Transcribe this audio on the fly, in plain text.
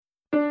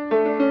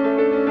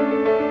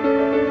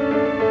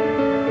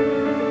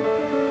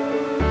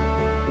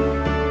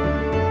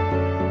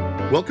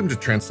Welcome to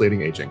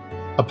Translating Aging,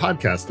 a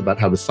podcast about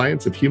how the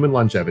science of human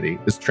longevity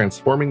is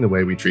transforming the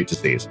way we treat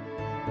disease.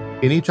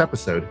 In each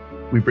episode,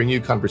 we bring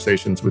you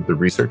conversations with the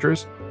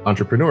researchers,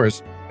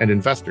 entrepreneurs, and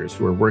investors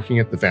who are working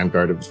at the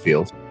vanguard of the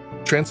field.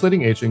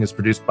 Translating Aging is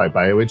produced by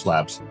BioAge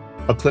Labs,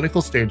 a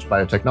clinical stage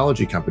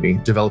biotechnology company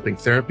developing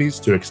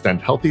therapies to extend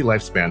healthy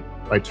lifespan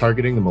by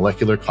targeting the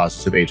molecular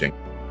causes of aging.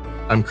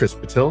 I'm Chris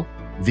Patil,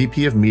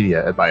 VP of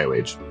Media at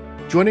BioAge.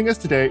 Joining us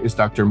today is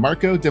Dr.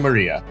 Marco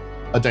Demaria,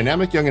 a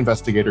dynamic young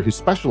investigator who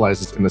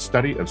specializes in the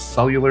study of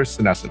cellular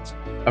senescence,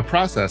 a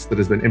process that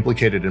has been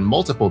implicated in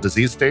multiple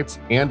disease states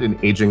and in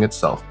aging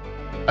itself.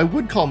 I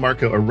would call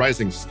Marco a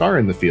rising star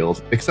in the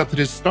field, except that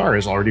his star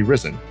has already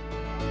risen.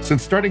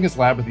 Since starting his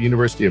lab at the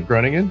University of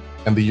Groningen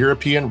and the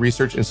European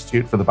Research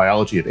Institute for the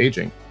Biology of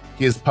Aging,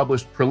 he has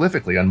published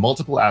prolifically on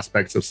multiple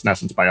aspects of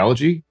senescence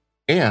biology,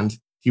 and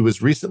he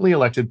was recently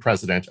elected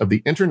president of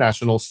the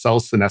International Cell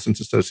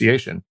Senescence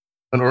Association,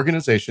 an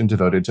organization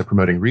devoted to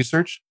promoting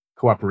research,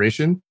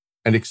 cooperation,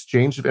 and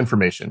exchange of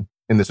information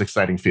in this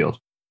exciting field.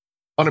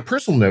 On a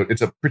personal note,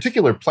 it's a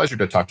particular pleasure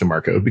to talk to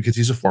Marco because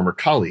he's a former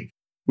colleague.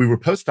 We were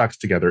postdocs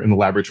together in the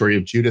laboratory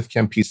of Judith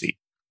Campisi,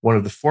 one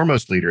of the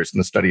foremost leaders in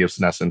the study of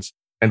senescence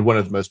and one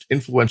of the most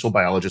influential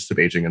biologists of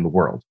aging in the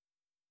world.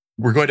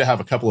 We're going to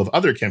have a couple of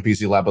other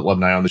Campisi Lab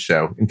alumni on the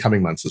show in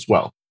coming months as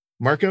well.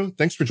 Marco,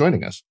 thanks for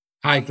joining us.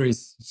 Hi,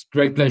 Chris. It's a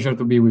great pleasure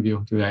to be with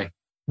you today.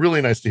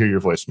 Really nice to hear your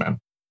voice, man.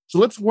 So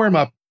let's warm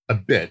up a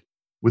bit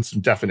with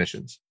some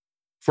definitions.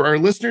 For our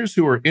listeners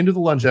who are into the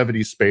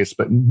longevity space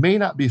but may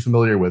not be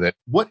familiar with it,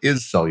 what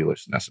is cellular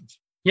senescence?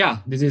 Yeah,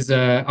 this is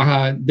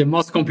the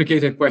most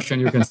complicated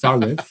question you can start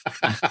with.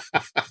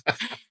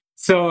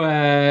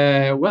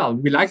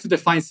 We like to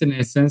define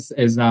senescence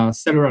as a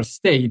cellular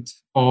state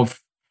of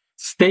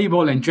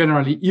stable and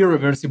generally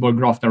irreversible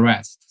growth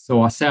arrest.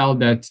 So a cell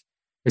that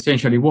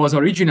essentially was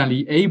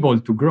originally able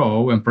to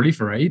grow and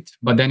proliferate,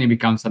 but then it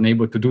becomes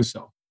unable to do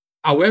so.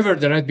 However,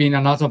 there have been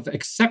a lot of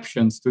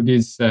exceptions to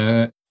this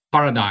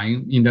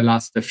paradigm in the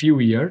last few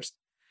years.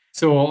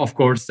 So, of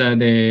course,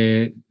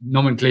 the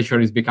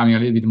nomenclature is becoming a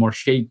little bit more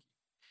shaky.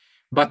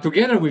 But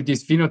together with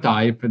this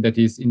phenotype that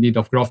is indeed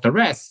of growth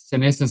arrest,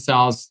 senescent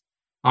cells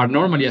are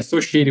normally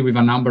associated with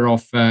a number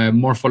of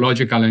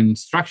morphological and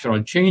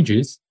structural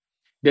changes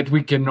that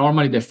we can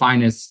normally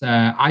define as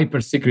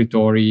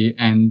hypersecretory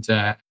and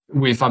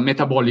with a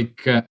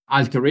metabolic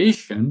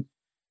alteration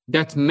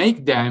that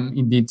make them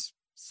indeed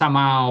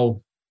somehow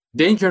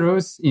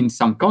dangerous in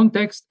some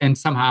context and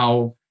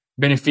somehow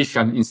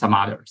beneficial in some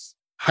others.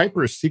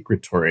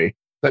 Hypersecretory,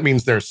 that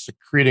means they're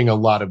secreting a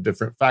lot of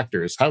different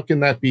factors. How can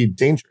that be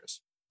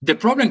dangerous? The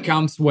problem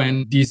comes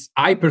when this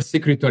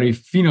hypersecretory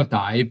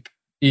phenotype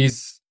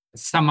is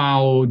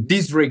somehow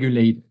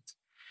dysregulated.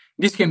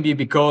 This can be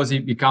because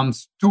it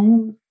becomes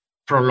too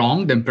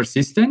prolonged and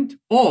persistent,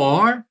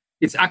 or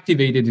it's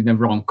activated in the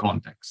wrong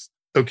context.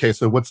 Okay,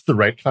 so what's the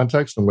right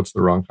context and what's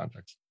the wrong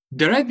context?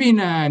 There have been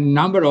a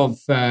number of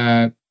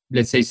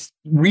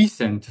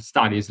recent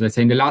studies, let's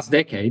say in the last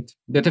decade,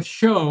 that have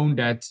shown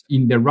that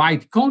in the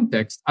right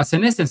context, a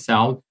senescent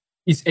cell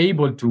is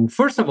able to,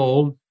 first of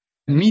all,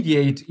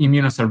 mediate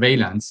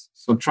immunosurveillance.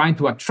 So trying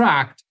to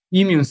attract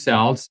immune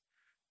cells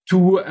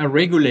to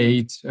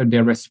regulate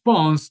their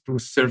response to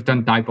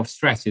certain type of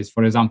stresses,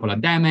 for example, a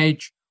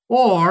damage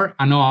or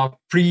a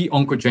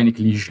pre-oncogenic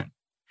lesion.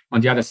 On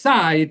the other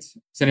side,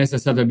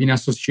 senescent cells have been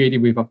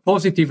associated with a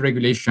positive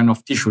regulation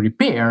of tissue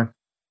repair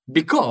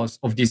because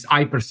of this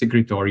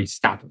hypersecretory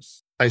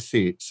status. I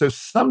see. So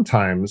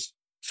sometimes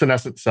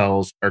senescent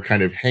cells are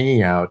kind of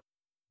hanging out,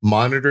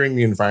 monitoring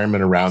the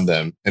environment around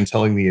them and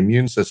telling the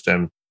immune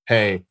system,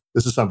 hey,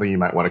 this is something you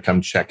might want to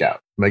come check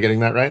out. Am I getting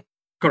that right?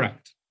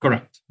 Correct.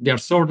 They are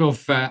sort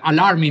of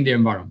alarming the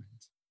environment.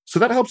 So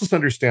that helps us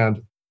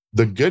understand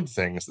the good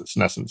things that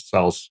senescent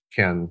cells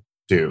can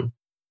do.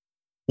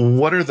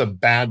 What are the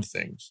bad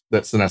things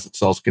that senescent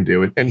cells can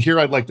do? And here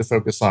I'd like to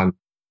focus on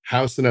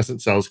how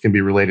senescent cells can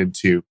be related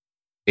to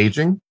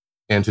aging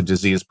and to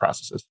disease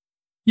processes.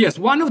 Yes,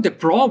 one of the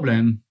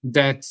problems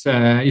that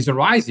is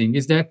arising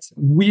is that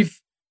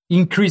with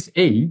increased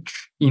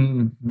age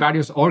in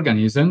various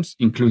organisms,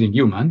 including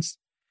humans,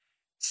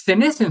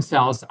 senescent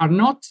cells are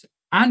not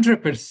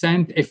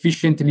 100%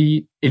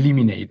 efficiently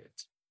eliminated.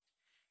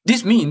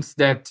 This means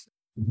that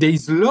they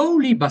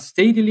slowly but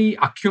steadily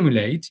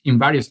accumulate in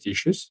various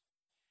tissues,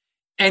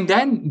 and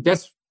then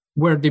that's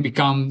where they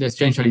become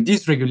essentially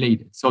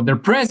dysregulated. So their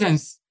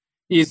presence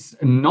is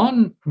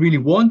not really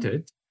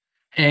wanted,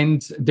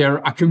 and their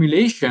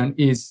accumulation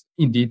is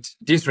indeed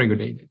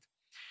dysregulated.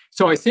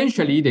 So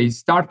essentially, they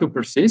start to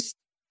persist,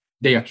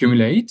 they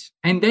accumulate,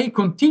 and they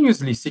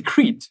continuously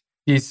secrete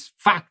these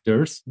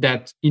factors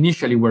that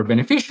initially were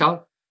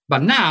beneficial,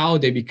 but now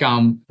they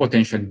become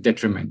potentially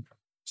detrimental.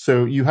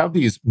 So you have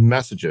these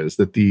messages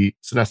that the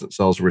senescent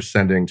cells were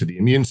sending to the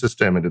immune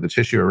system and to the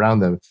tissue around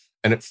them.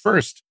 And at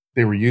first,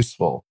 they were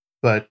useful.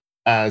 But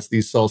as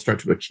these cells start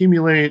to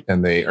accumulate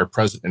and they are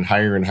present in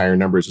higher and higher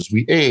numbers as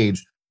we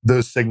age,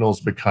 those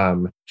signals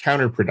become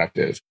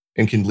counterproductive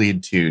and can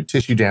lead to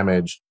tissue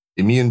damage,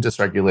 immune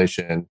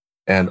dysregulation,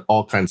 and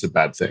all kinds of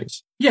bad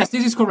things. Yes,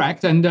 this is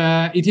correct. And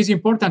it is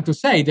important to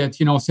say that,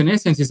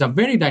 senescence is a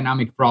very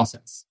dynamic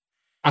process.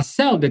 A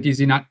cell that is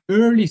in an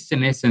early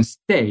senescence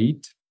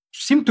state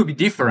seems to be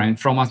different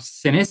from a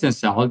senescent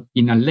cell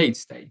in a late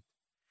state.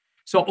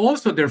 So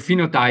also their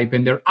phenotype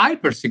and their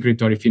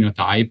hypersecretory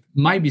phenotype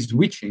might be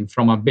switching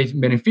from a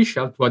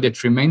beneficial to a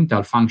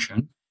detrimental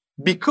function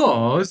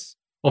because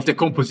of the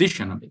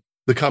composition of it.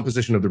 The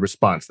composition of the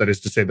response, that is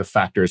to say the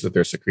factors that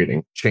they're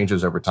secreting,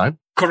 changes over time?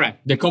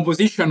 Correct. The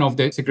composition of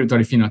the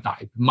secretory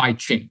phenotype might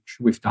change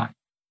with time.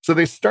 So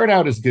they start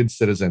out as good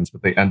citizens,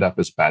 but they end up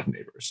as bad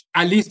neighbors.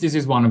 At least this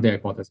is one of the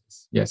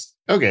hypotheses. Yes.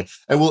 Okay.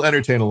 And we'll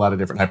entertain a lot of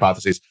different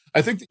hypotheses.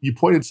 I think that you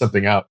pointed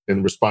something out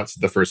in response to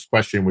the first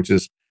question, which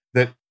is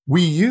that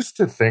we used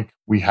to think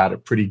we had a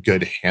pretty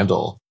good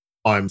handle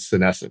on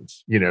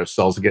senescence.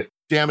 Cells get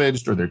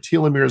damaged or their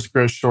telomeres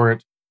grow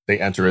short. They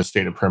enter a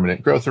state of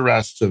permanent growth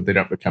arrest so they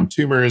don't become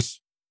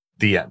tumors.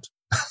 The end.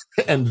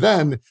 And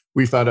then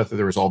we found out that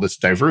there was all this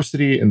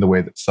diversity in the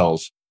way that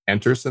cells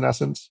enter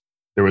senescence.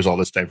 There was all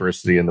this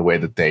diversity in the way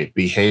that they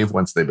behave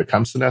once they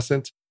become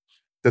senescent,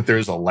 that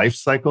there's a life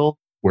cycle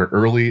where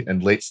early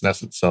and late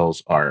senescent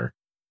cells are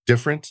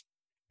different,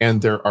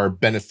 and there are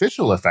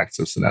beneficial effects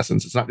of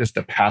senescence. It's not just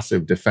a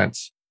passive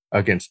defense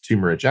against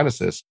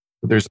tumorigenesis,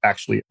 but there's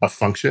actually a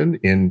function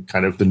in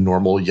kind of the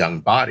normal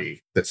young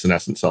body that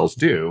senescent cells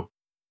do,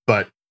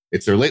 but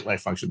it's their late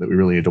life function that we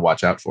really need to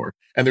watch out for.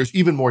 And there's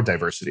even more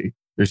diversity.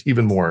 There's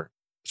even more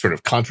sort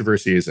of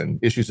controversies and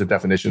issues of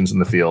definitions in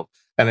the field.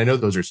 And I know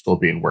those are still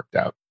being worked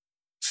out.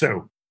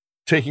 So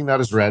taking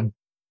that as read,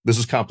 this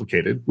is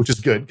complicated, which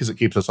is good because it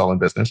keeps us all in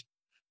business.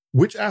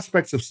 Which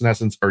aspects of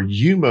senescence are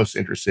you most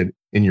interested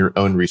in your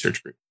own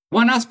research group?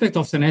 One aspect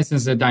of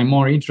senescence that I'm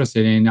more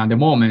interested in at the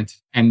moment,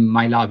 and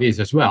my lab is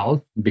as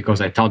well,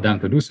 because I taught them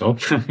to do so.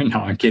 No,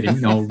 I'm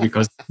kidding. No,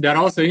 because they're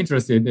also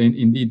interested in,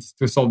 indeed,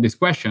 to solve this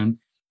question.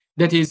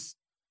 That is,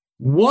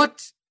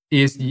 what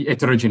is the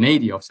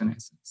heterogeneity of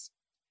senescence?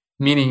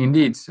 Meaning,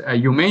 indeed,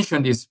 you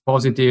mentioned this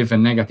positive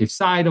and negative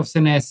side of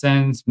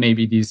senescence,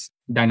 maybe this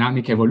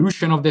dynamic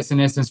evolution of the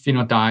senescence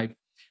phenotype.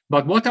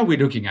 But what are we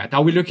looking at?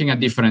 Are we looking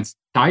at different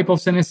type of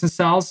senescent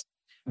cells,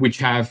 which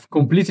have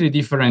completely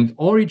different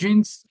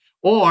origins?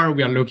 Or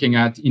we are looking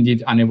at,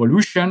 indeed, an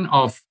evolution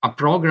of a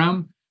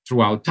program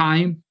throughout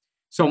time?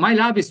 So my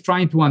lab is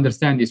trying to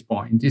understand this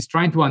point. It's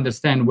trying to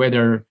understand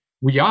whether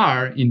we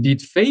are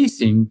indeed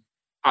facing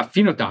a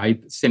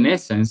phenotype,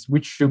 senescence,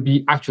 which should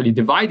be actually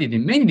divided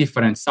in many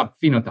different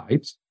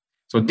subphenotypes.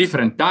 So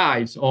different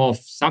types of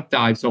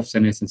subtypes of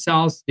senescent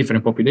cells,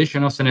 different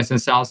population of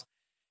senescent cells,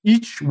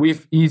 each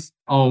with its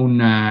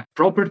own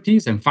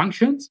properties and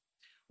functions.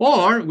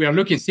 Or we are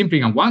looking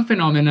simply at one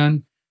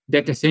phenomenon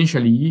that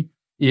essentially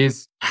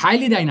is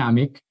highly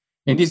dynamic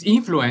and is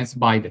influenced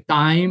by the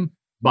time,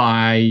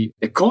 by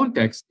the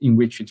context in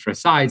which it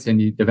resides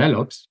and it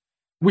develops,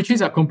 which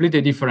is a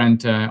completely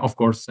different, of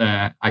course,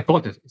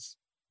 hypothesis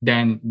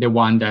than the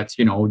one that,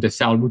 the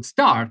cell would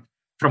start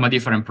from a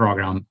different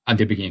program at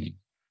the beginning.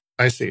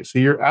 I see. So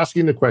you're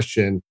asking the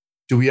question,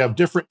 do we have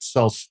different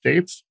cell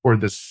states or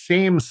the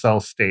same cell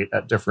state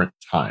at different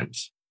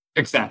times?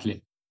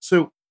 Exactly.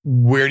 So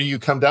where do you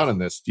come down on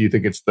this? Do you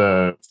think it's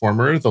the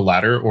former, the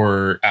latter,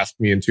 or ask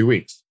me in 2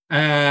 weeks?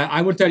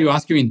 I will tell you,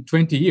 ask you in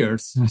 20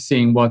 years,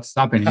 seeing what's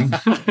happening.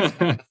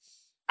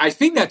 I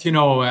think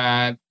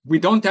that, we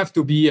don't have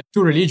to be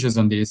too religious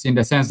on this in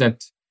the sense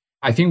that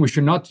I think we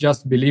should not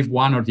just believe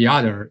one or the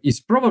other. It's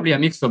probably a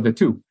mix of the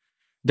two.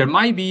 There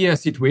might be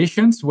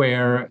situations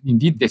where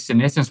indeed the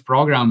senescence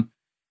program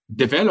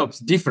develops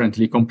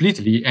differently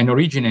completely and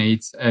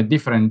originates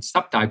different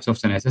subtypes of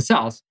senescent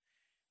cells.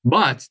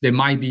 But there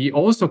might be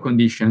also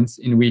conditions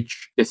in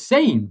which the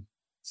same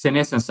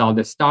senescent cell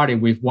that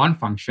started with one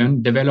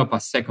function develop a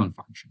second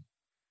function.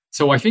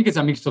 So I think it's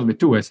a mix of the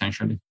two,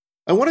 essentially.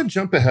 I want to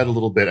jump ahead a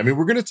little bit. I mean,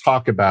 we're going to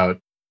talk about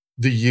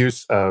the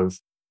use of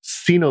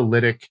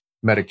senolytic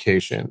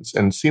medications.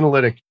 And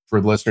senolytic,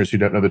 for listeners who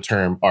don't know the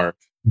term, are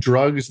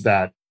drugs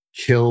that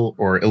kill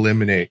or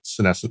eliminate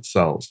senescent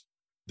cells.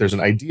 There's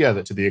an idea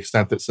that to the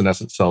extent that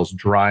senescent cells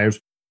drive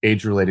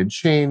age-related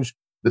change,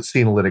 that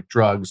senolytic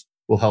drugs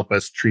will help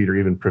us treat or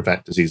even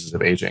prevent diseases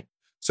of aging.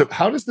 So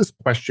how does this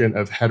question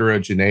of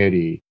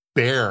heterogeneity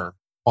bear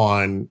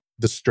on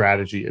the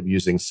strategy of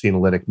using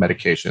senolytic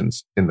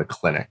medications in the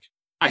clinic?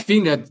 I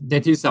think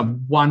that is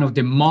one of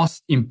the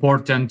most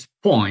important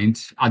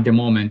points at the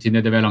moment in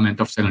the development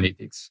of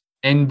senolytics.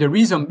 And the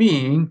reason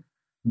being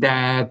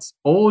that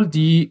all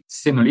the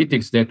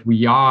senolytics that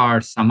we are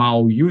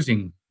somehow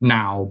using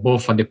now,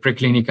 both at the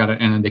preclinical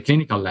and at the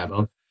clinical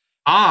level,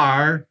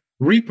 are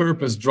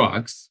repurposed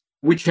drugs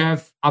which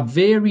have a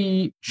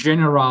very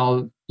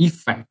general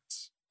effect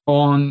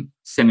on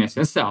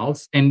senescent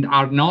cells and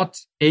are not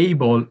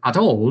able at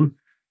all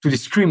to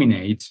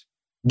discriminate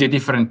the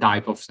different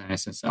type of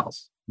senescent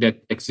cells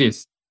that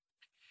exist.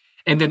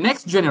 And the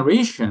next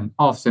generation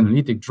of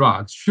senolytic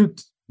drugs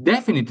should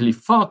definitely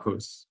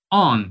focus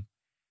on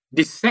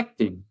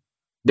dissecting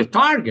the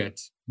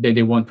target that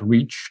they want to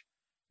reach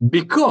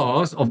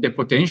because of the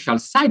potential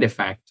side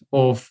effect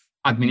of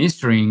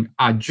administering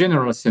a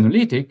general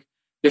senolytic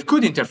that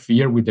could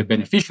interfere with the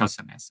beneficial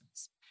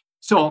senescence.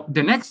 So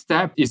the next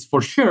step is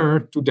for sure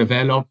to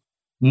develop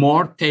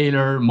more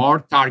tailored, more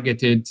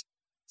targeted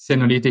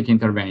senolytic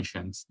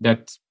interventions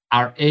that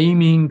are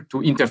aiming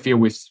to interfere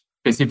with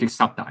specific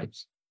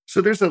subtypes.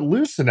 So there's a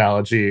loose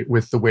analogy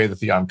with the way that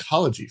the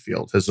oncology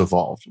field has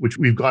evolved, which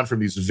we've gone from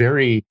these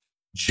very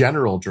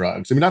general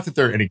drugs. I mean, not that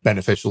there are any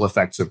beneficial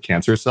effects of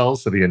cancer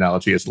cells, so the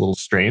analogy is a little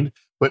strained,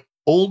 but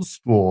old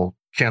school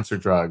cancer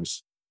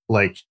drugs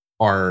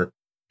are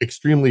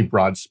extremely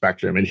broad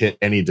spectrum and hit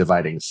any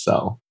dividing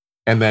cell.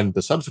 And then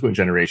the subsequent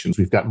generations,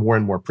 we've got more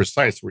and more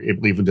precise. We're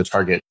able even to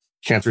target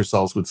cancer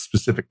cells with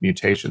specific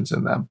mutations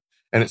in them.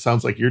 And it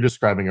sounds like you're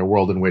describing a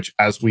world in which,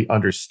 as we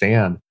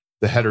understand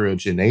the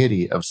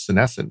heterogeneity of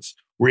senescence,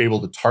 we're able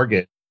to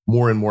target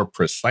more and more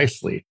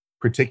precisely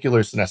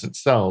particular senescent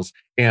cells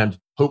and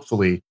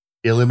hopefully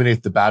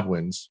eliminate the bad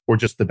ones or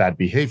just the bad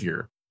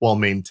behavior while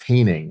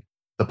maintaining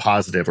the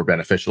positive or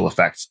beneficial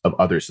effects of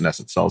other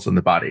senescent cells in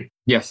the body.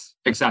 Yes,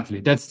 exactly.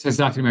 That's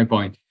exactly my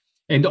point.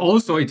 And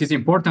also, it is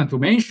important to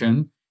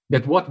mention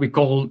that what we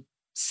call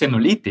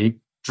senolytic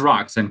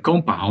drugs and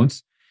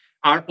compounds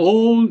are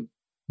all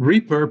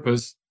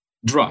repurposed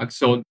drugs.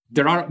 So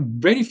there are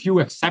very few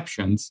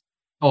exceptions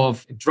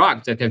of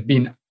drugs that have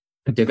been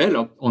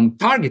developed on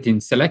targeting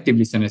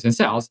selectively senescent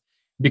cells,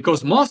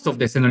 because most of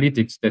the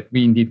senolytics that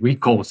we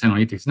call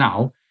senolytics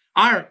now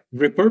are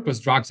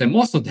repurposed drugs, and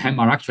most of them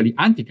are actually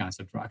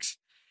anti-cancer drugs.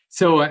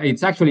 So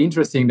it's actually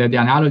interesting that the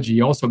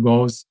analogy also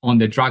goes on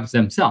the drugs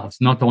themselves,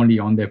 not only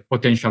on the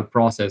potential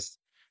process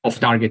of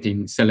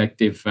targeting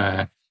selective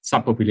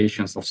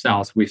subpopulations of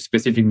cells with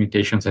specific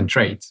mutations and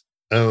traits.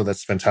 Oh,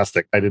 that's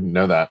fantastic. I didn't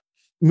know that.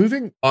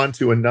 Moving on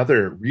to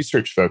another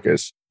research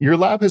focus, your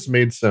lab has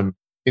made some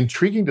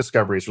intriguing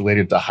discoveries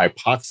related to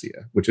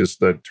hypoxia, which is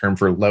the term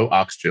for low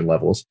oxygen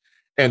levels,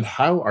 and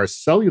how our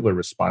cellular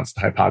response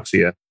to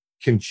hypoxia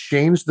can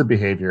change the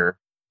behavior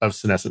of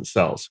senescent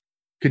cells.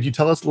 Could you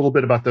tell us a little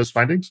bit about those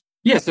findings?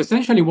 Yes,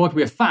 essentially what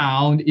we have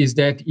found is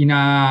that in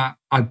a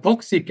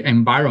hypoxic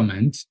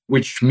environment,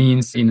 which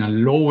means in a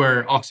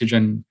lower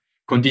oxygen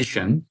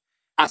condition,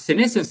 a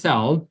senescent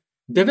cell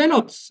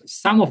develops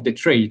some of the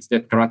traits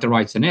that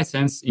characterize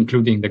senescence,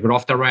 including the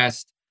growth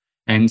arrest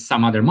and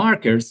some other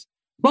markers,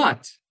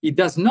 but it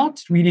does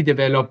not really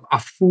develop a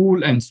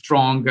full and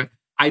strong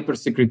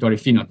hypersecretory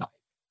phenotype.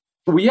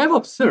 We have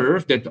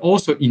observed that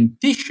also in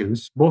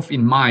tissues, both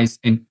in mice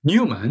and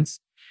humans,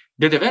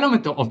 the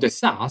development of the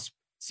SASP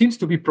seems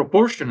to be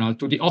proportional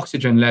to the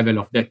oxygen level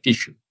of that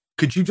tissue.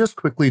 Could you just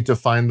quickly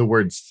define the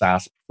word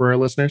SASP for our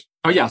listeners?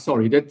 Oh, yeah,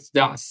 sorry. That's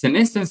the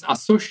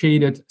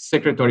senescence-associated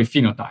secretory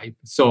phenotype.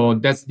 So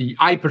that's the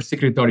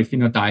hypersecretory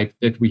phenotype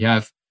that we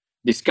have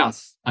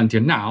discussed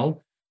until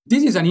now.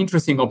 This is an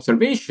interesting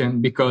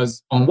observation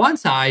because on one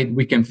side,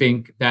 we can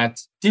think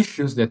that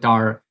tissues that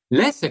are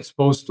less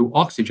exposed to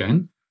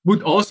oxygen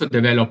would also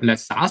develop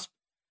less SASP.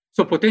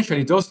 So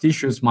potentially those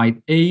tissues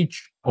might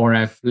age or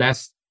have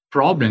less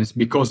problems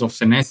because of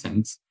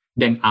senescence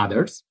than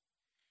others.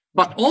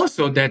 But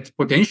also that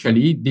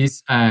potentially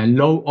these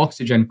low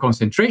oxygen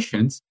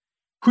concentrations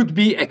could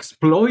be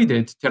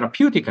exploited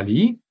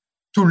therapeutically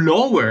to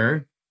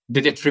lower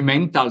the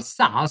detrimental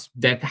SASP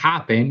that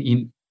happen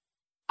in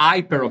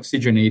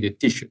hyperoxygenated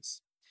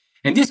tissues.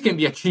 And this can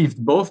be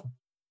achieved both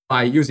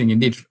by using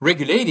indeed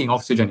regulating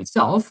oxygen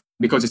itself,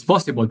 because it's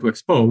possible to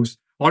expose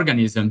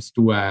organisms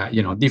to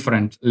a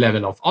different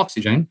level of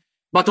oxygen,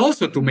 but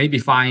also to maybe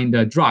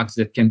find drugs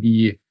that can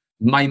be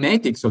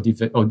mimetics of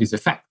these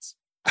effects.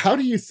 How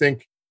do you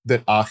think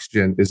that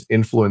oxygen is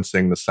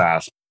influencing the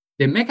SASP?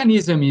 The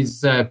mechanism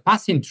is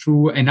passing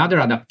through another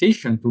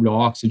adaptation to low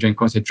oxygen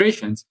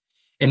concentrations,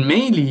 and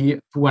mainly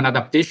to an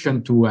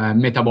adaptation to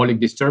metabolic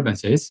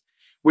disturbances,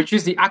 which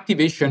is the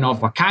activation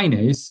of a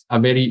kinase, a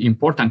very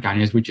important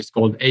kinase, which is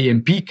called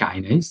AMP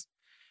kinase.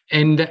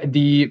 And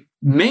the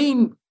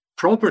main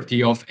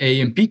property of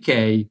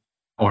AMPK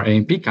or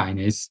AMP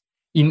kinase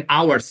in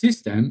our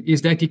system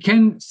is that it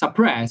can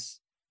suppress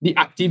the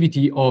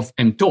activity of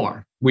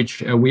mTOR,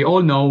 which we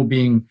all know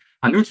being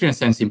a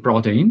nutrient-sensing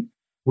protein,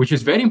 which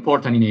is very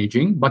important in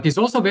aging, but is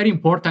also very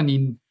important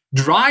in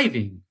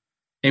driving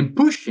and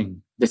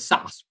pushing the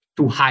SASP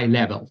to high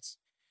levels.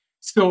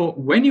 So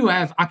when you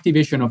have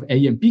activation of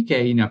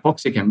AMPK in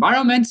hypoxic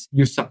environments,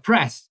 you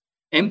suppress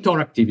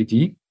mTOR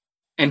activity,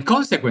 and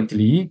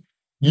consequently,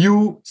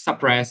 you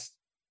suppress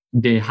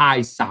the high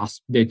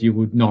SASP that you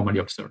would normally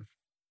observe.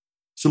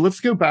 So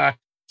let's go back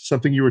to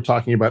something you were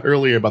talking about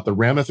earlier about the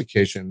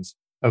ramifications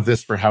of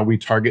this for how we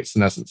target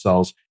senescent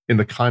cells in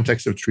the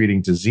context of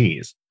treating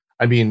disease.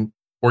 I mean,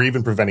 or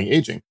even preventing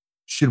aging.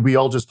 Should we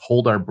all just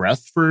hold our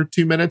breath for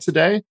 2 minutes a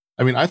day?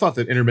 I mean, I thought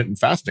that intermittent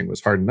fasting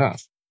was hard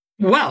enough.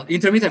 Well,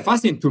 intermittent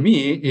fasting to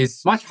me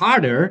is much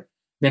harder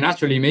than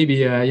actually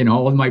maybe,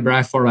 hold my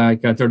breath for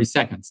 30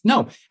 seconds.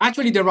 No,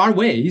 actually, there are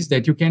ways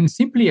that you can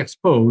simply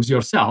expose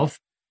yourself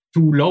to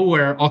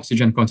lower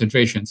oxygen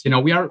concentrations.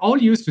 We are all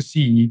used to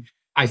see,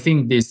 I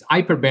think, these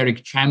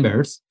hyperbaric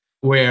chambers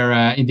where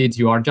indeed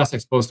you are just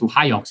exposed to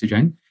high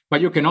oxygen.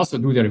 But you can also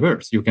do the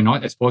reverse. You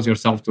cannot expose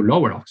yourself to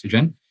lower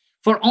oxygen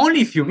for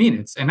only a few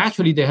minutes. And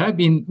actually, there have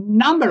been a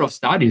number of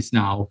studies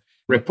now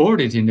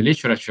reported in the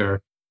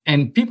literature,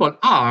 and people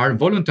are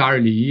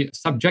voluntarily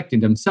subjecting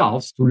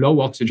themselves to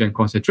low oxygen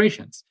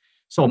concentrations.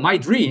 So my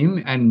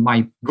dream and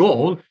my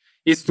goal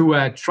is to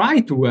try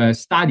to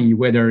study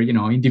whether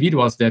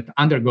individuals that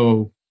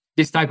undergo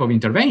this type of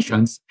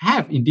interventions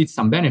have indeed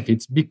some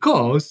benefits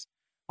because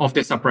of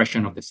the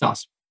suppression of the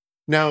SASP.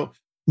 Now,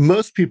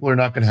 most people are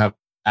not going to have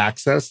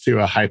access to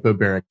a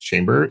hypobaric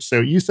chamber.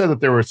 So you said that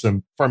there were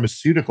some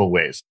pharmaceutical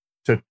ways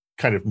to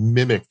kind of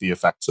mimic the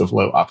effects of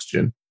low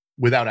oxygen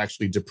without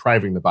actually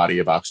depriving the body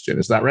of oxygen.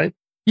 Is that right?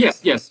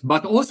 Yes.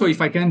 But also,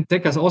 if I can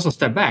take us also a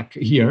step back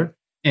here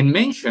and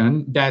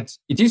mention that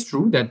it is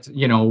true that,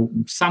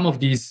 some of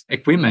these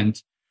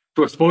equipment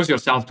to expose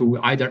yourself to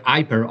either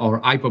hyper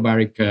or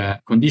hypobaric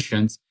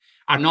conditions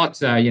are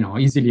not,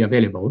 easily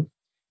available.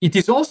 It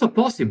is also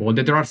possible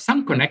that there are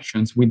some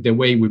connections with the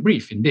way we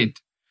breathe, indeed.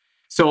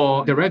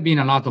 So there have been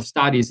a lot of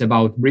studies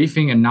about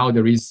breathing, and now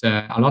there is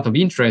a lot of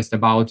interest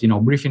about,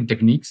 breathing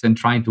techniques and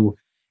trying to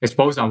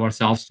expose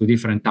ourselves to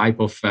different type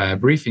of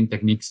breathing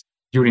techniques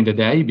during the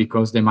day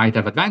because they might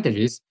have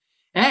advantages.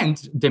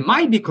 And there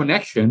might be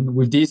connection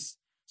with these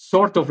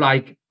sort of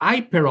like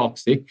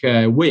hyperoxic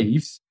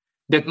waves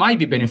that might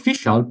be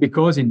beneficial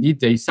because indeed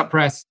they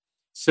suppress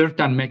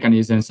certain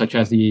mechanisms such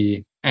as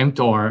the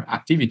mTOR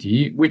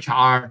activity, which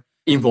are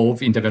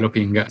involved in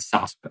developing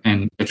SASP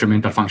and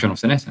detrimental function of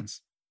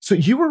senescence. So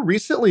you were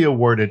recently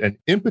awarded an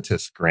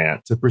Impetus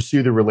grant to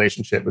pursue the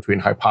relationship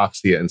between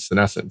hypoxia and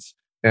senescence.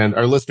 And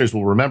our listeners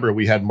will remember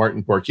we had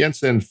Martin Bork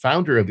Jensen,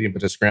 founder of the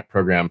Impetus Grant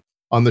Program,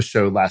 on the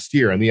show last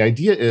year. And the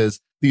idea is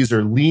these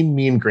are lean,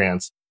 mean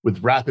grants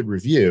with rapid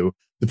review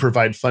that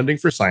provide funding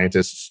for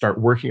scientists to start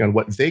working on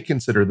what they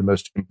consider the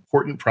most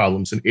important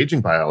problems in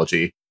aging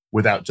biology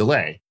without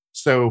delay.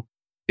 So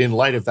in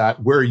light of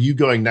that, where are you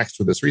going next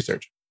with this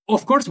research?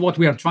 Of course, what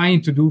we are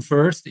trying to do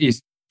first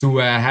is to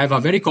have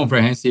a very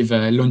comprehensive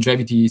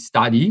longevity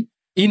study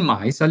in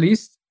mice, at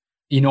least,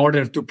 in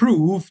order to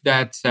prove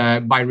that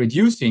by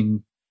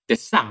reducing the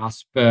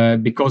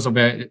SASP because of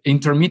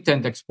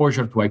intermittent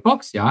exposure to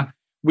hypoxia,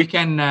 we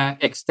can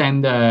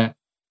extend at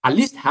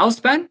least health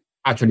span.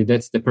 Actually,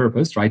 that's the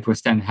purpose, right? To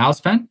extend health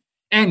span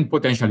and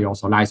potentially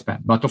also lifespan.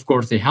 But of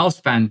course, the health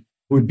span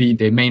would be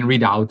the main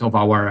readout of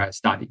our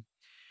study.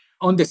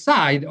 On the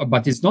side,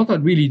 but it's not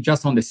really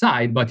just on the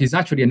side, but it's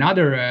actually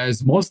another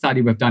small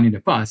study we've done in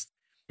the past,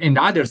 and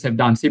others have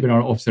done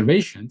similar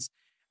observations,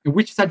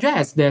 which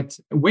suggests that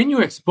when you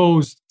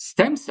expose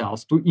stem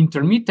cells to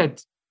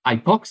intermittent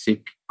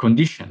hypoxic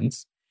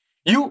conditions,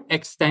 you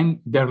extend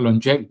their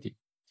longevity.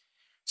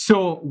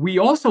 So we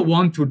also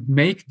want to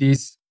make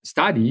this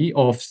study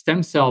of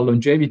stem cell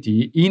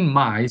longevity in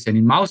mice and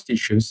in mouse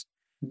tissues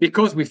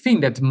because we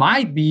think that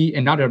might be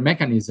another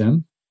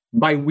mechanism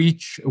by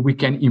which we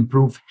can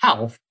improve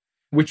health,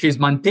 which is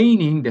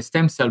maintaining the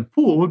stem cell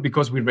pool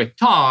because we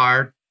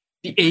retard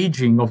the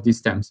aging of these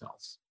stem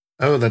cells.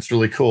 Oh, that's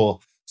really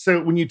cool.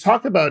 So when you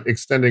talk about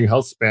extending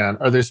health span,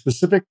 are there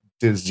specific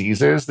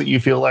diseases that you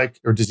feel like,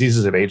 or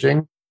diseases of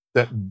aging,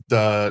 that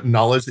the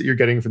knowledge that you're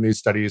getting from these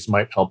studies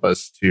might help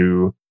us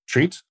to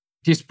treat?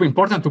 It is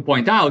important to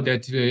point out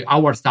that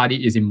our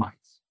study is in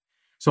mice.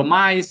 So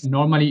mice,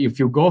 normally, if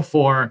you go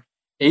for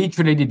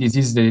age-related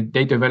diseases that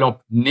they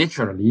develop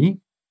naturally,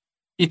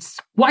 it's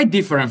quite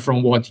different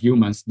from what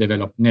humans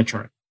develop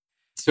naturally.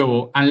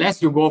 So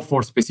unless you go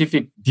for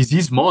specific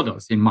disease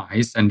models in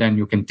mice, and then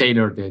you can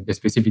tailor the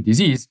specific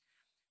disease,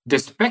 the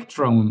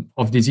spectrum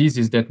of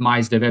diseases that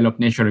mice develop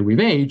naturally with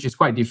age is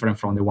quite different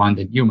from the one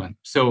that human.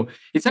 So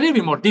it's a little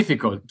bit more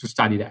difficult to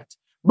study that.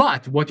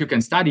 But what you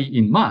can study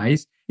in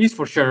mice is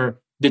for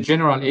sure the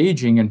general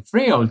aging and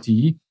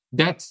frailty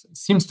that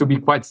seems to be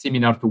quite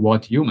similar to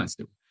what humans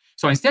do.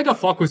 So instead of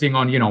focusing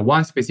on,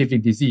 one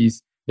specific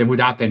disease that would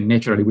happen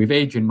naturally with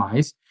age in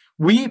mice,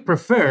 we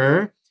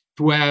prefer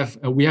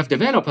we have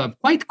developed a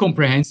quite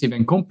comprehensive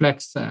and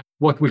complex,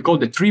 what we call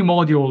the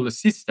 3-module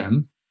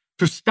system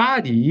to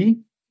study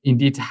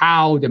indeed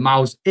how the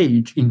mouse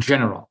age in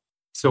general.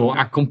 So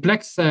a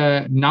complex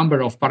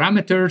number of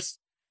parameters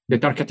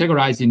that are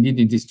categorized indeed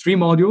in these 3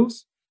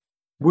 modules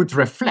would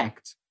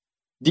reflect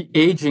the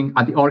aging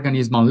at the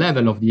organismal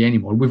level of the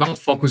animal without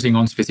focusing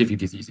on specific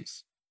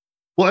diseases.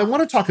 Well, I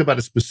want to talk about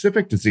a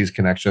specific disease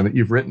connection that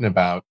you've written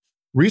about.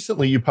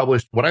 Recently, you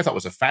published what I thought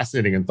was a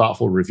fascinating and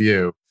thoughtful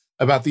review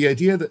about the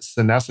idea that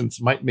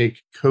senescence might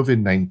make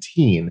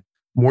COVID-19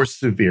 more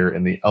severe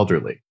in the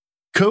elderly.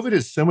 COVID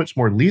is so much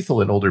more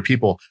lethal in older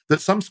people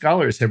that some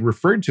scholars have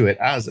referred to it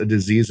as a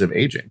disease of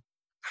aging.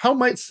 How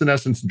might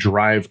senescence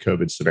drive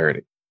COVID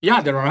severity?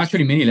 Yeah, there are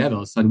actually many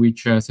levels at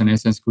which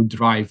senescence could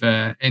drive.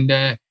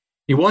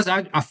 It was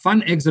a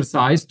fun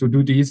exercise to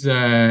do this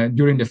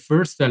during the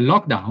first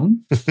lockdown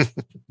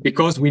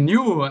because we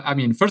knew,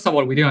 first of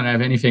all, we didn't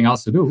have anything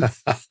else to do.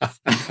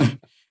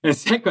 And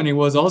second, it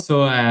was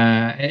also,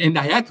 and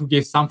I had to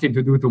give something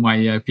to do to my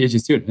PhD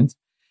students.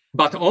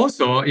 But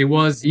also, it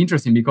was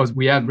interesting because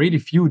we have really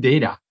few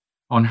data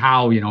on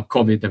how,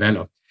 COVID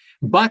developed.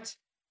 But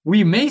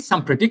we made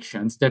some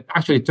predictions that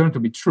actually turned to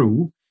be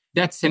true,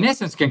 that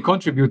senescence can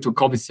contribute to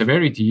COVID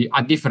severity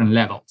at different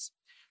levels.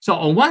 So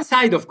on one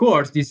side, of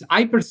course, this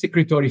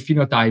hypersecretory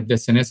phenotype that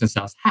senescent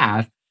cells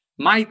have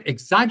might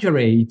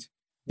exaggerate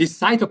this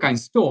cytokine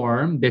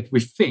storm that we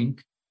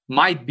think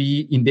might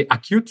be in the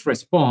acute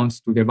response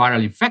to the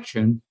viral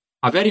infection,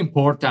 a very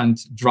important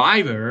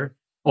driver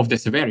of the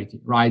severity,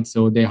 right?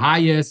 So the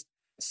highest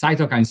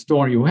cytokine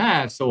storm you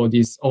have, so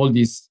all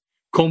these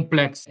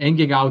complex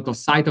hanging out of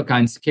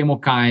cytokines,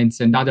 chemokines,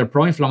 and other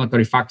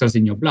pro-inflammatory factors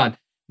in your blood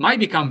might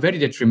become very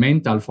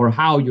detrimental for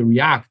how you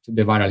react to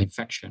the viral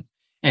infection.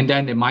 And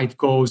then they might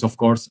cause, of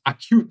course,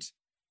 acute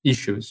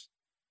issues.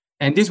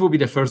 And this will be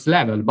the first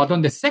level. But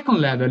on the second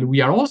level,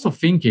 we are also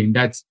thinking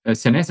that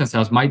senescent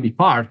cells might be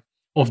part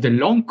of the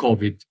long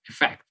COVID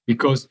effect,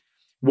 because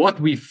what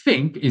we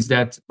think is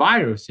that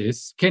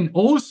viruses can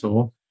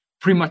also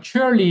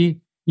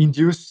prematurely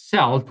induce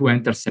cells to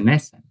enter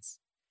senescence.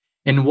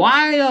 And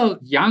while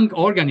young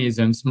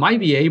organisms might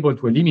be able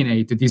to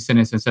eliminate these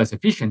senescent cells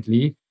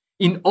efficiently,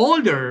 in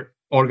older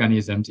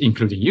organisms,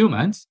 including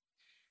humans,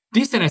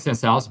 these senescent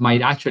cells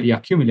might actually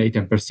accumulate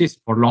and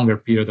persist for a longer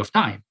period of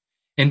time.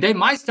 And they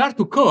might start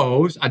to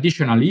cause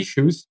additional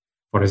issues,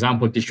 for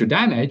example, tissue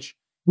damage,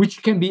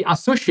 which can be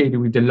associated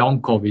with the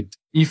long COVID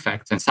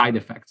effects and side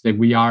effects that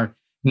we are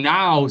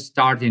now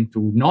starting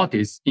to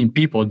notice in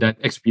people that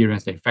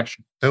experience the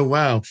infection. Oh,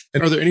 wow.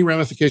 And are there any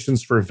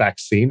ramifications for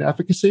vaccine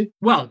efficacy?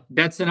 Well,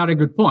 that's another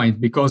good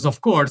point, because,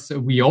 of course,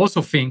 we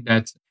also think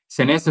that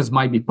senescence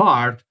might be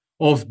part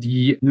of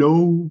the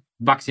low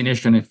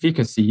vaccination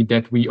efficacy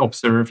that we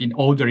observe in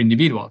older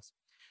individuals.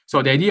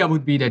 So the idea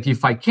would be that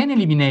if I can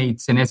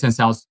eliminate senescent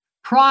cells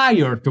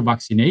prior to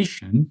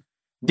vaccination,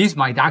 this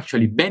might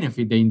actually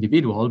benefit the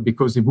individual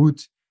because it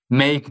would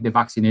make the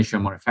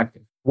vaccination more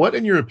effective. What,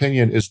 in your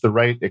opinion, is the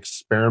right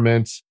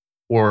experiment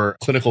or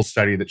clinical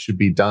study that should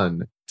be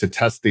done to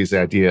test these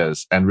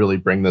ideas and really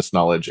bring this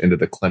knowledge into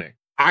the clinic?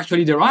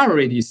 Actually, there are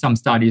already some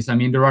studies. I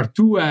mean, there are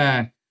two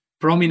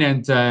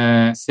prominent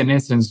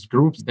senescence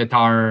groups that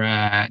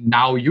are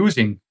now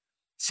using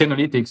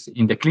senolytics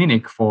in the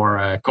clinic for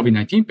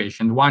COVID-19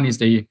 patients. One is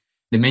the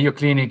Mayo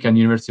Clinic and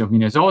University of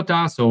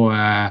Minnesota. So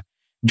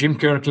Jim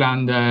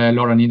Kirkland,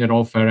 Laura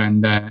Niederhofer,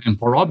 and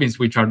Paul Robbins,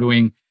 which are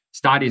doing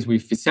studies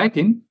with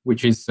fisetin,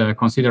 which is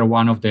considered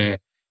one of the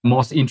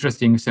most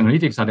interesting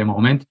senolytics at the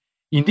moment,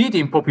 indeed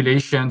in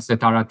populations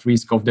that are at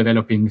risk of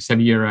developing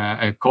severe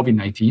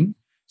COVID-19.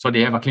 So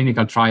they have a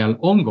clinical trial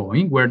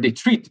ongoing where they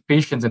treat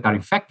patients that are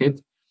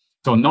infected.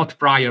 So not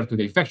prior to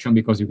the infection,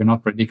 because you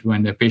cannot predict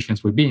when the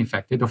patients will be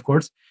infected, of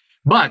course,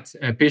 but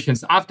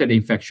patients after the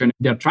infection.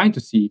 They're trying to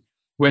see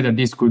whether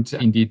this could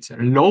indeed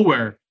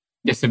lower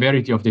the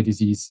severity of the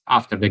disease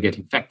after they get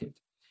infected.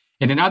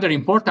 And another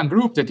important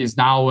group that is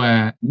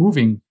now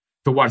moving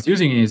towards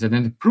using it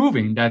and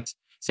proving that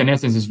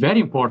senescence is very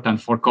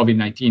important for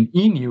COVID-19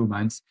 in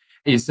humans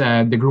is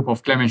the group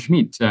of Clemens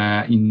Schmidt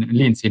in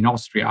Linz in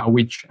Austria,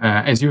 which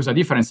has used a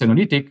different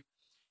senolytic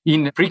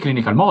in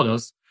preclinical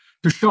models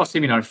to show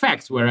similar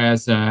effects,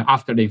 whereas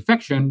after the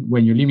infection,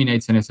 when you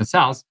eliminate senescent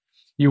cells,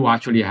 you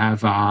actually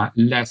have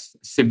less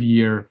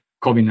severe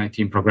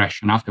COVID-19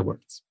 progression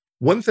afterwards.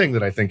 One thing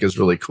that I think is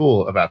really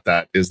cool about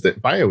that is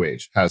that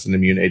BioAge has an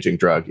immune aging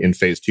drug in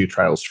phase 2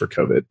 trials for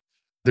COVID.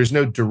 There's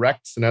no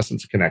direct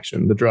senescence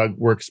connection. The drug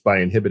works by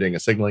inhibiting a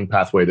signaling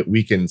pathway that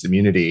weakens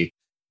immunity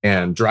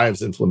and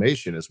drives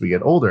inflammation as we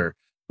get older.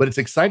 But it's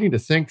exciting to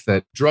think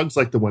that drugs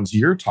like the ones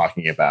you're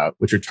talking about,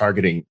 which are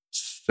targeting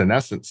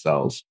senescent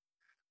cells,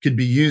 could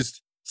be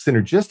used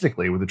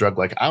synergistically with a drug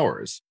like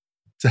ours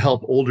to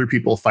help older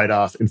people fight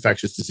off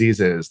infectious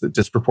diseases that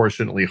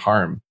disproportionately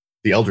harm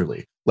the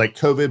elderly, like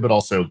COVID, but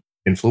also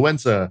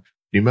influenza,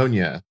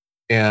 pneumonia.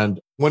 And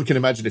one can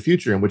imagine a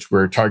future in which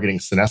we're targeting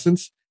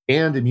senescence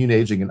and immune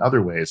aging in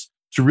other ways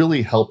to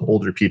really help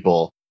older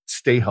people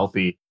stay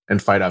healthy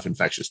and fight off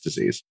infectious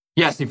disease.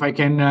 Yes, if I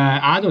can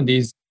add on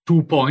these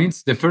 2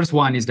 points. The first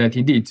one is that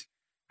indeed,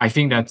 I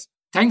think that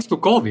thanks to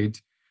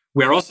COVID,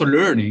 we're also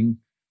learning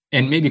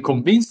and maybe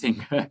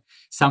convincing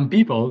some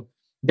people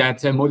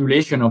that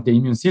modulation of the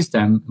immune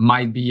system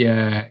might be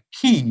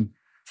key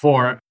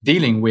for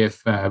dealing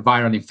with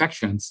viral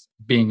infections,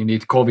 being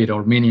indeed COVID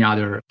or many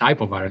other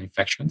type of viral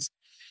infections.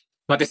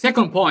 But the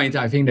second point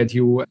I think that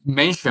you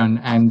mentioned,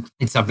 and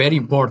it's a very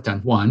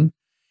important one,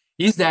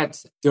 is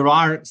that there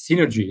are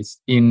synergies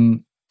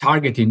in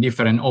targeting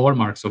different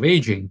hallmarks of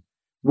aging,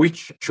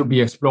 which should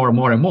be explored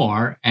more and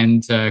more.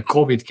 And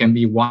COVID can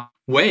be one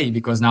way,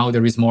 because now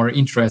there is more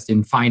interest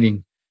in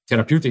finding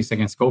therapeutics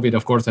against COVID.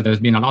 Of course, there's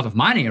been a lot of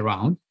money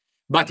around.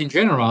 But in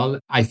general,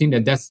 I think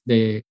that that's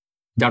the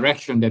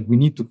direction that we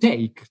need to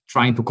take,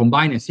 trying to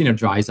combine and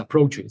synergize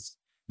approaches,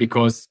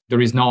 because there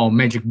is no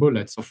magic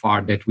bullet so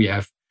far that we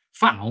have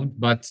found,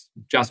 but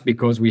just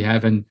because we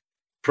haven't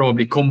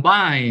probably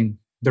combined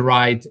the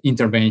right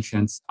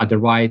interventions at the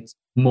right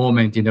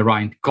moment in the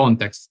right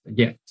context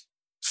yet.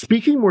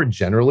 Speaking more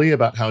generally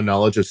about how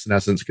knowledge of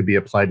senescence could be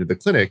applied to the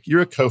clinic,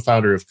 you're a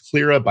co-founder of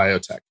Clera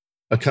Biotech,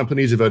 a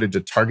company devoted to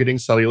targeting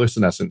cellular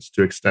senescence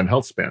to extend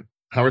health span.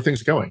 How are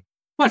things going?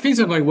 Well,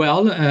 things are going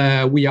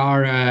well. We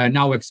are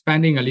now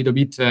expanding a little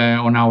bit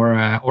on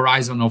our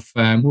horizon of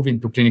moving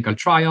to clinical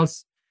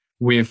trials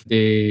with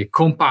the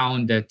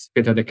compound that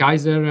Peter De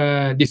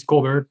Keyser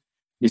discovered,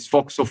 this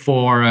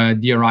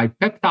FOXO4 DRI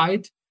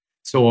peptide.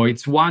 So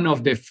it's one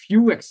of the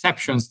few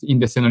exceptions in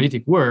the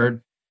senolytic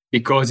world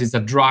because it's a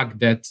drug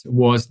that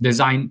was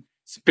designed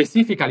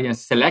specifically and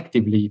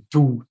selectively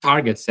to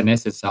target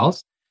senescent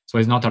cells. So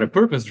it's not a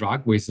repurposed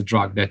drug, it's a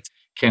drug that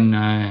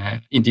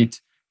can indeed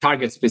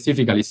target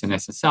specifically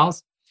senescent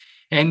cells.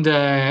 And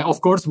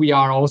of course, we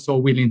are also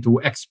willing to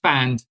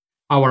expand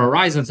our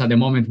horizons. At the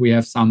moment, we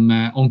have some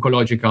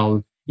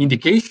oncological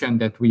indication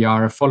that we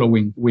are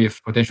following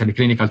with potentially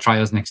clinical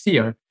trials next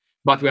year.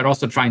 But we are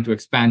also trying to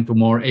expand to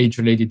more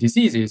age-related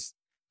diseases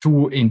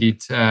to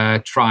indeed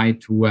try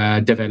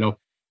to develop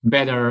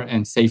better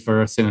and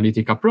safer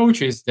senolytic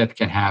approaches that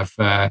can have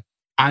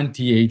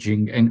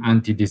anti-aging and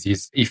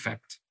anti-disease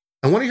effect.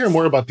 I want to hear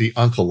more about the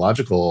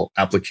oncological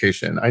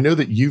application. I know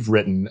that you've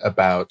written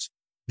about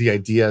the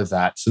idea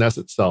that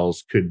senescent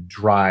cells could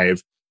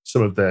drive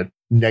some of the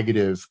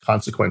negative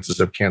consequences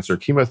of cancer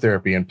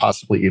chemotherapy and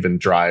possibly even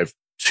drive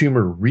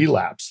tumor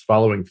relapse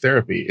following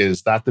therapy.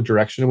 Is that the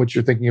direction in which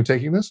you're thinking of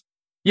taking this?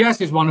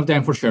 Yes, it's one of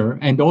them for sure.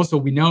 And also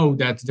we know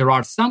that there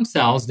are some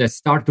cells that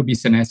start to be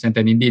senescent.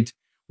 And indeed,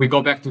 we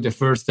go back to the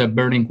first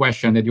burning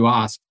question that you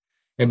asked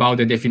about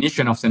the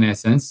definition of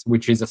senescence,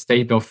 which is a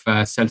state of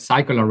cell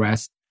cycle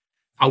arrest.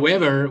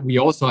 However, we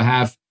also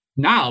have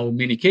now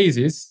many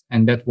cases,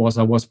 and that was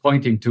I was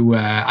pointing to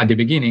at the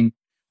beginning,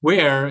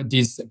 where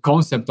this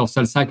concept of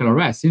cell cycle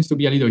arrest seems to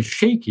be a little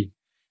shaky,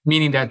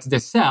 meaning that the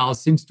cell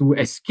seems to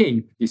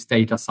escape this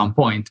state at some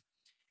point.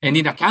 And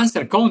in a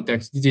cancer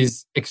context, this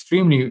is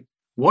extremely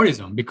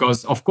worrisome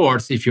because, of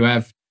course, if you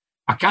have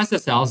a cancer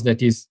cell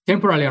that is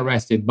temporarily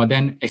arrested but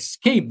then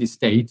escape this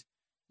state,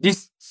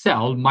 this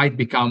cell might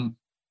become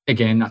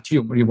again a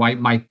tumor. It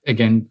might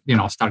again,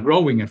 start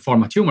growing and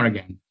form a tumor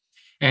again.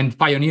 And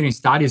pioneering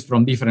studies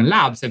from different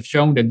labs have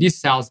shown that these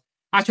cells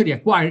actually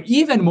acquire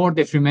even more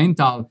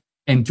detrimental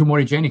and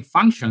tumorigenic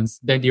functions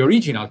than the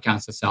original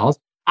cancer cells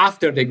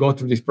after they go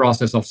through this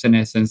process of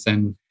senescence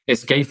and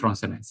escape from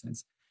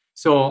senescence.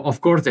 So, of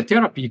course, the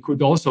therapy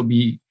could also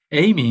be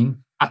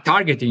aiming at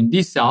targeting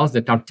these cells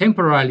that are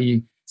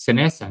temporarily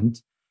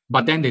senescent,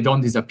 but then they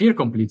don't disappear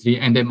completely,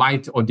 and they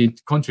might or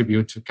did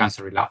contribute to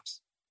cancer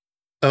relapse.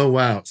 Oh,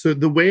 wow. So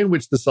the way in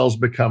which the cells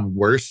become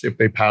worse if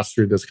they pass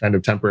through this kind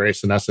of temporary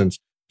senescence,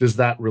 does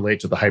that relate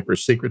to the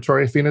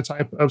hypersecretory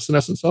phenotype of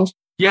senescent cells?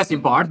 Yes,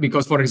 in part,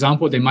 because, for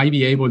example, they might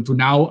be able to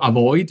now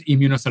avoid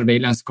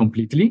immunosurveillance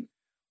completely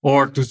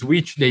or to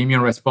switch the immune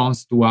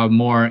response to a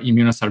more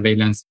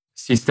immunosurveillance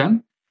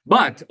system.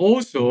 But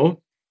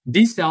also,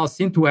 these cells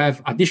seem to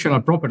have additional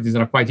properties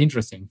that are quite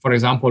interesting. For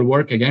example,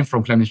 work again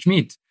from Clement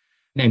Schmidt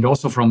and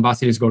also from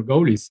Vasilis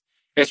Gorgoulis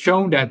has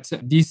shown that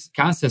these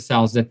cancer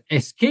cells that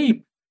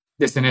escape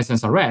the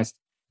senescence arrest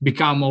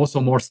become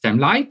also more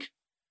stem-like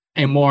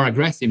and more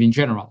aggressive in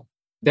general.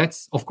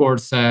 That's, of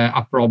course,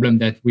 a problem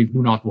that we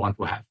do not want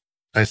to have.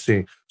 I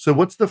see. So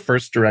what's the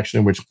first direction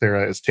in which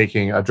Clara is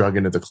taking a drug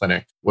into the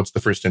clinic? What's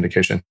the first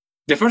indication?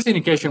 The first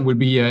indication will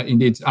be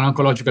indeed an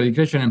oncological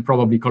indication and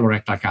probably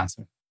colorectal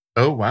cancer.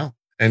 Oh, wow.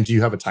 And do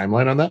you have a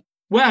timeline on that?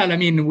 Well, I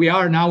mean, we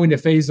are now in the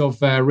phase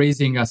of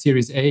raising a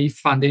Series A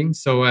funding.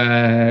 So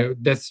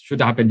that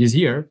should happen this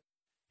year.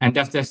 And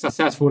if that's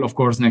successful, of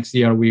course, next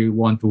year, we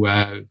want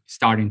to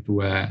starting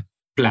to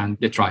plan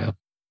the trial.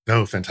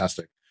 Oh,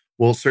 fantastic.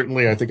 Well,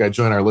 certainly, I think I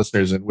join our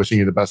listeners in wishing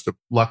you the best of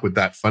luck with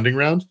that funding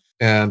round.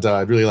 And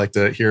I'd really like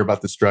to hear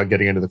about this drug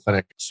getting into the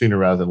clinic sooner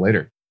rather than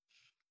later.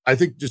 I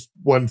think just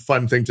one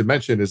fun thing to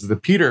mention is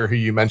that Peter, who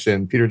you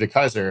mentioned, Peter De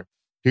Keyser,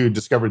 who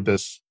discovered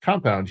this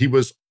compound, he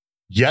was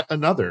yet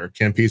another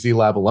Campisi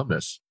Lab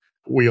alumnus.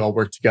 We all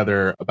worked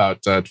together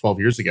about 12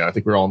 years ago. I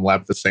think we were all in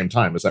lab at the same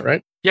time. Is that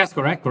right? Yes,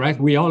 correct.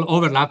 We all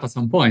overlapped at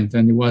some point,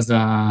 and it was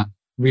a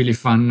really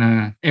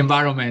fun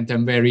environment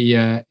and very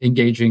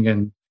engaging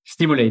and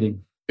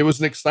stimulating. It was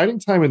an exciting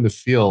time in the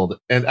field.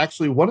 And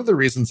actually, one of the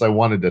reasons I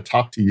wanted to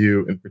talk to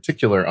you in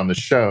particular on the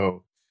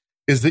show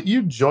is that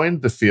you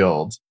joined the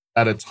field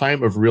at a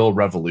time of real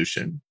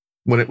revolution,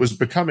 when it was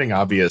becoming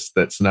obvious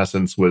that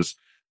senescence was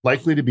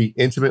likely to be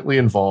intimately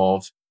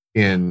involved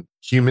in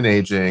human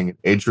aging,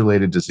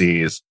 age-related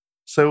disease.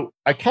 So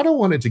I kind of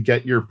wanted to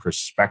get your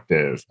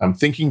perspective. I'm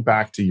thinking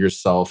back to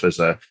yourself as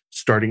a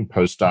starting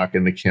postdoc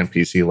in the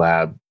Campisi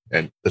Lab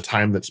and the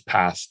time that's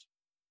passed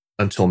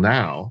until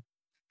now.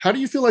 How do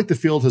you feel like the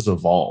field has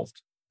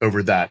evolved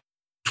over that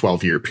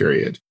 12-year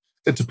period?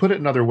 And to put it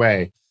another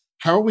way,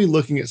 how are we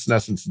looking at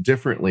senescence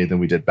differently than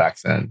we did back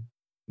then?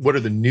 What are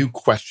the new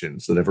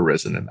questions that have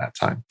arisen in that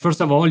time? First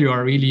of all, you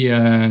are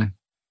really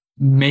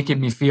making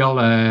me feel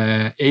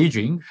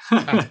aging.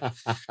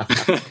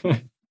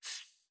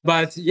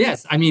 But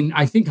yes, I mean,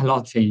 I think a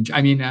lot changed.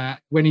 I mean,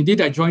 when indeed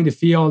I joined the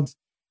field,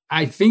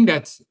 I think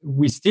that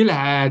we still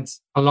had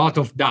a lot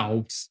of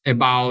doubts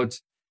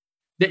about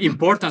the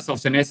importance of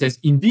senescence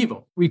in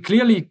vivo. We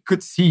clearly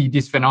could see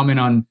this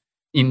phenomenon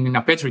in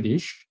a petri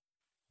dish,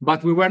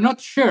 But we were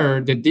not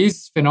sure that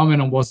this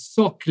phenomenon was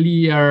so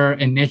clear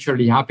and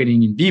naturally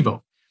happening in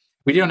vivo.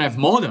 We didn't have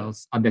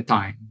models at the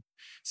time.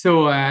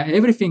 So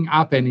everything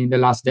happened in the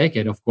last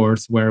decade, of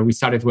course, where we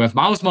started to have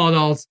mouse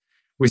models.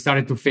 We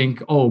started to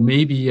think,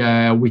 maybe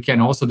we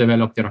can also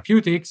develop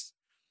therapeutics.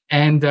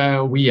 And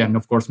we, and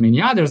of course,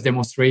 many others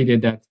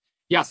demonstrated that,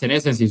 yes,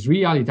 senescence is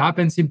real. It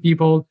happens in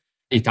people.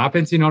 It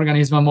happens in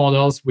organismal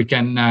models. We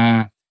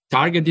can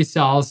target these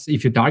cells.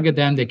 If you target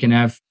them, they can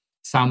have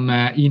some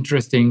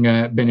interesting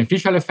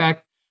beneficial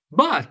effect.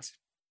 But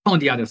on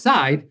the other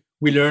side,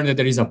 we learned that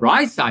there is a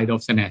bright side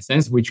of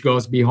senescence, which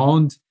goes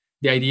beyond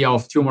the idea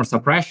of tumor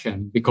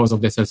suppression because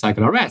of the cell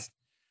cycle arrest.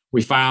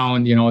 We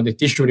found, the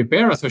tissue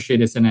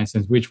repair-associated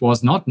senescence, which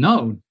was not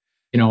known,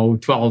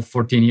 12,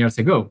 14 years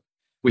ago.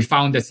 We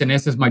found that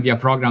senescence might be a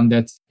program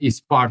that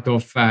is part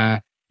of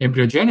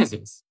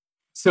embryogenesis.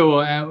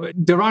 So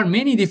there are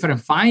many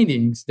different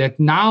findings that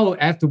now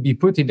have to be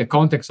put in the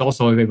context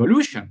also of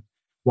evolution.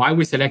 Why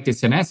we selected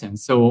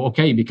senescence. So,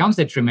 it becomes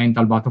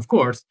detrimental, but of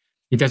course,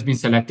 it has been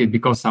selected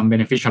because some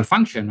beneficial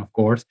function, of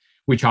course,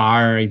 which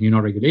are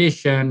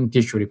immunoregulation,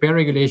 tissue repair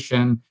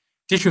regulation,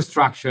 tissue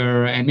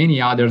structure, and many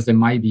others that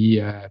might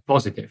be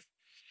positive.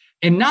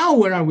 And now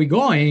where are we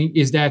going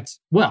is that,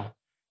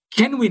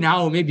 can we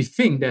now maybe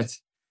think that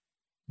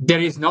there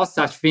is no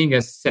such thing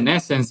as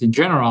senescence in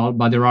general,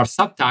 but there are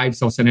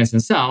subtypes of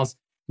senescent cells,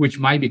 which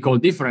might be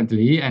called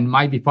differently and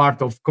might be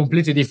part of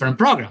completely different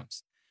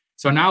programs.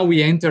 So now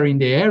we enter in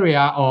the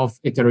area of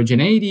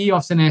heterogeneity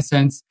of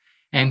senescence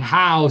and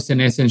how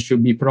senescence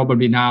should be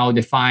probably now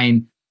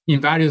defined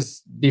in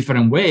various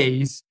different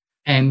ways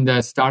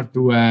and start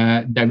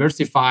to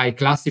diversify,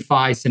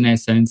 classify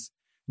senescence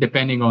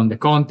depending on the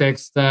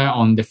context,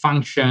 on the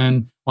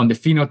function, on the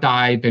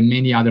phenotype, and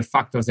many other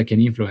factors that can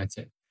influence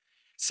it.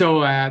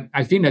 So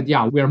I think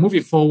that, we are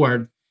moving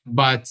forward,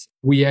 but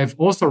we have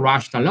also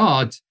rushed a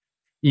lot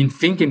in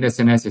thinking that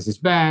senescence is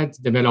bad,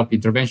 develop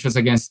interventions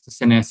against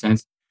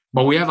senescence.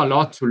 But we have a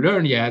lot to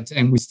learn yet,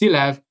 and we still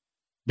have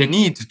the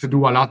need to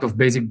do a lot of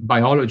basic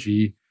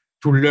biology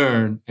to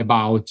learn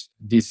about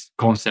this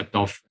concept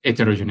of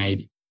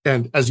heterogeneity.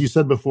 And as you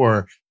said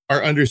before,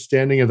 our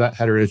understanding of that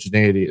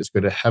heterogeneity is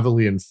going to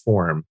heavily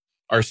inform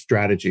our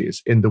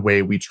strategies in the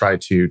way we try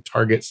to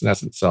target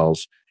senescent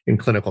cells in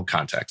clinical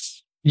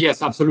contexts.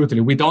 Yes,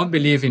 absolutely. We don't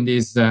believe in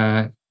these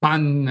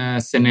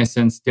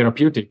pan-senescence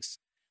therapeutics.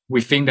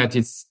 We think that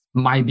it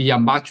might be a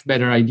much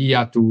better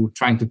idea to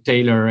trying to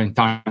tailor and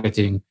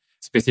targeting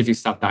specific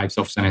subtypes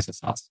of senescent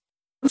cells.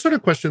 One sort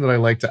of question that I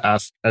like to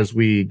ask as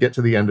we get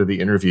to the end of the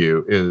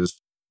interview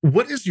is,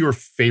 what is your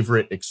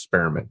favorite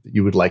experiment that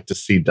you would like to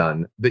see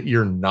done that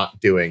you're not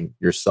doing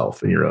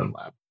yourself in your own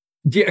lab?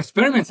 The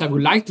experiments I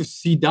would like to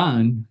see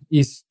done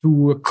is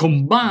to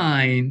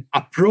combine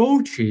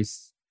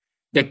approaches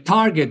that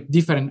target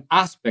different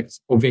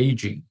aspects of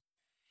aging.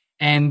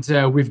 And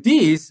with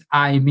this,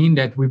 I mean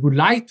that we would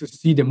like to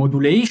see the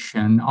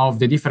modulation of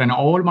the different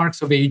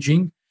hallmarks of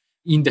aging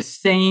in the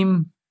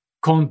same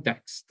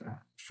context.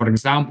 For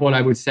example,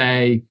 I would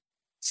say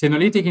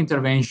senolytic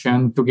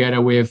intervention together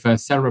with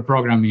cell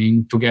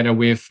reprogramming, together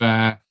with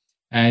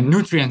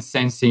nutrient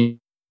sensing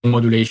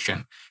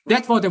modulation.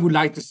 That's what I would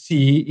like to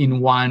see in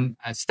one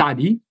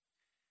study,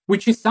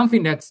 which is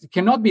something that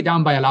cannot be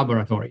done by a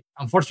laboratory.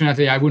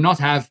 Unfortunately, I would not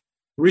have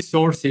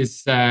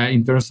resources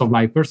in terms of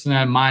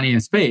personnel, money,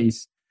 and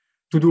space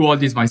to do all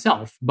this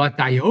myself. But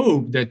I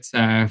hope that,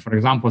 for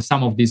example,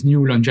 some of these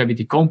new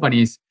longevity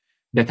companies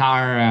that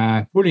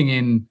are pulling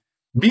in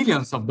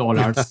billions of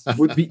dollars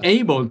would be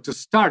able to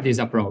start this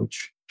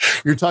approach.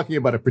 You're talking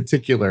about a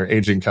particular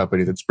aging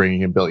company that's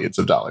bringing in billions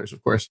of dollars,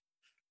 of course.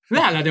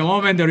 Well, at the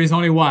moment, there is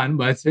only one,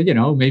 but,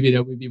 maybe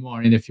there will be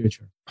more in the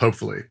future.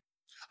 Hopefully.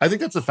 I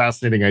think that's a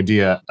fascinating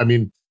idea. I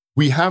mean,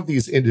 we have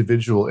these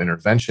individual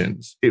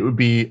interventions. It would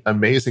be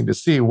amazing to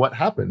see what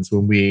happens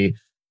when we,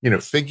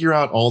 figure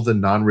out all the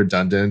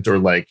non-redundant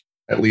or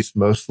at least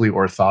mostly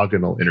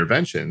orthogonal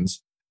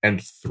interventions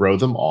and throw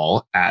them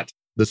all at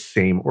the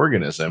same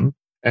organism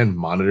and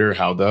monitor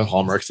how the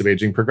hallmarks of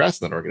aging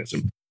progress in that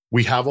organism.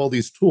 We have all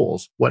these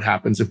tools. What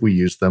happens if we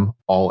use them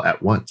all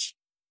at once?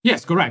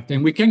 Yes, correct.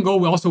 And we can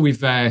go also with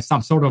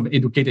some sort of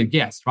educated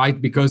guess,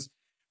 right? Because,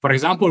 for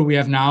example, we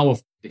have now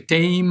the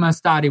TAME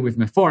study with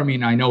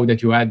metformin. I know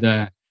that you had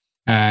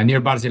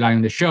Nir Barzilai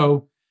on the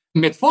show.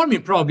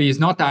 Metformin probably is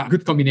not a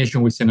good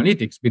combination with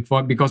senolytics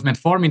because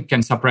metformin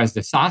can suppress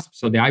the SASP,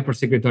 so the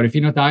hypersecretory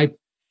phenotype.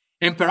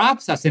 And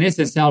perhaps a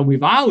senescent cell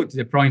without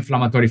the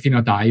pro-inflammatory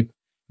phenotype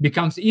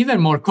becomes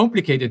even more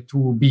complicated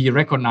to be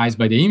recognized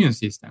by the immune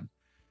system.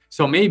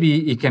 So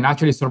maybe it can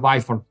actually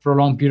survive for a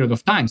prolonged period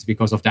of times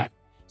because of that.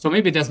 So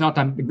maybe that's not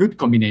a good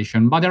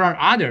combination, but there are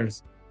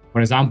others.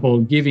 For example,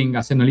 giving a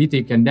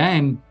senolytic and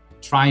then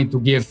trying to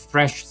give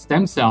fresh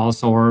stem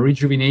cells or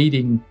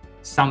rejuvenating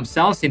some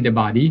cells in the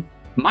body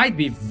might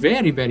be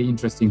very, very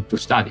interesting to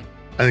study.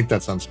 I think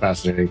that sounds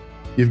fascinating.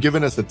 You've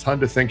given us a ton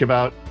to think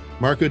about.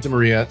 Marco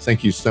Demaria,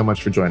 thank you so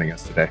much for joining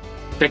us today.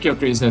 Thank you,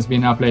 Chris. It's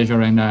been a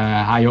pleasure, and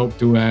I hope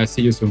to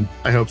see you soon.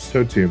 I hope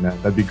so too,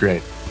 man. That'd be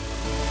great.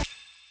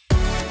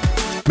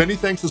 Many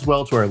thanks as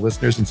well to our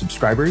listeners and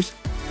subscribers.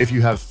 If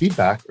you have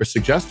feedback or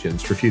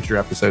suggestions for future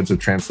episodes of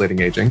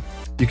Translating Aging,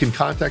 you can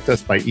contact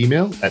us by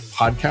email at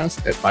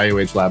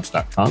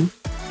podcast@bioagelabs.com,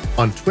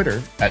 on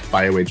Twitter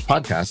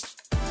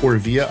 @bioagepodcast, or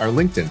via our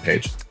LinkedIn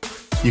page.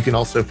 You can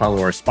also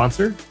follow our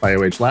sponsor,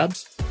 BioAge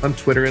Labs, on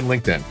Twitter and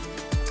LinkedIn.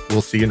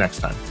 We'll see you next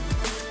time.